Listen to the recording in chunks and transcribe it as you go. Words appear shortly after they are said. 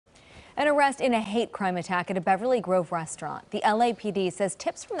An arrest in a hate crime attack at a Beverly Grove restaurant. The LAPD says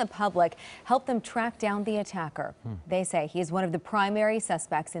tips from the public helped them track down the attacker. They say he is one of the primary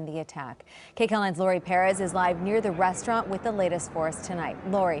suspects in the attack. KCAL's Laurie Perez is live near the restaurant with the latest for us tonight.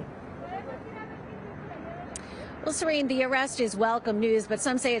 Laurie. Well, Serene, the arrest is welcome news, but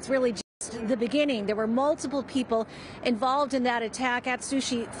some say it's really just the beginning. There were multiple people involved in that attack at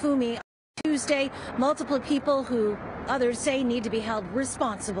Sushi Fumi on Tuesday. Multiple people who others say need to be held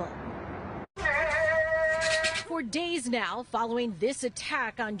responsible. For days now, following this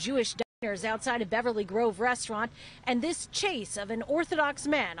attack on Jewish diners outside a Beverly Grove restaurant and this chase of an Orthodox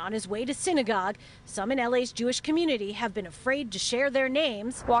man on his way to synagogue, some in LA's Jewish community have been afraid to share their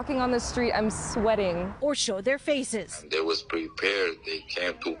names. Walking on the street, I'm sweating. Or show their faces. They was prepared. They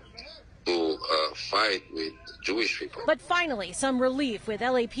came to fight with Jewish people. But finally, some relief with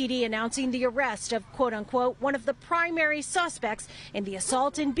LAPD announcing the arrest of, quote unquote, one of the primary suspects in the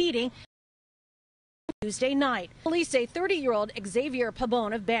assault and beating Tuesday night. Police say 30-year-old Xavier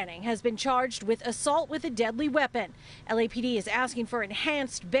Pabon of Banning has been charged with assault with a deadly weapon. LAPD is asking for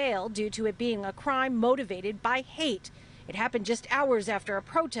enhanced bail due to it being a crime motivated by hate. It happened just hours after a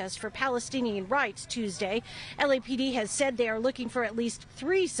protest for Palestinian rights Tuesday. LAPD has said they are looking for at least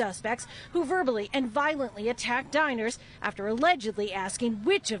 3 suspects who verbally and violently attacked diners after allegedly asking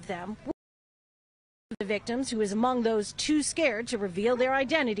which of them were the victims, who is among those too scared to reveal their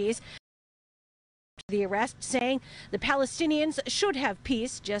identities. The arrest saying the Palestinians should have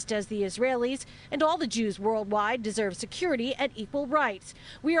peace just as the Israelis and all the Jews worldwide deserve security and equal rights.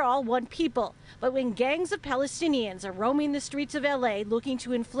 We are all one people. But when gangs of Palestinians are roaming the streets of LA looking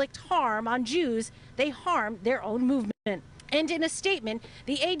to inflict harm on Jews, they harm their own movement. And in a statement,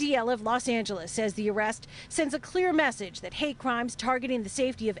 the ADL of Los Angeles says the arrest sends a clear message that hate crimes targeting the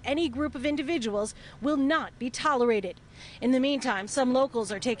safety of any group of individuals will not be tolerated. In the meantime, some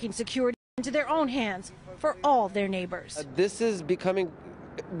locals are taking security into their own hands for all their neighbors. This is becoming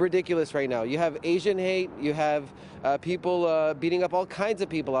ridiculous right now. You have Asian hate, you have people beating up all kinds of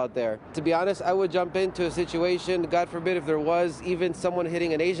people out there. To be honest, I would jump into a situation, God forbid if there was even someone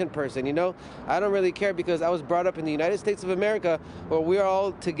hitting an Asian person, you know? I don't really care because I was brought up in the United States of America where we're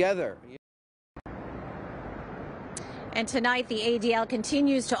all together. And tonight, the ADL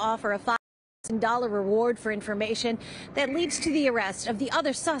continues to offer a $5,000 reward for information that leads to the arrest of the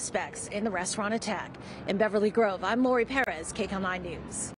other suspects in the restaurant attack. In Beverly Grove, I'm Laurie Perez, KCAL 9 News.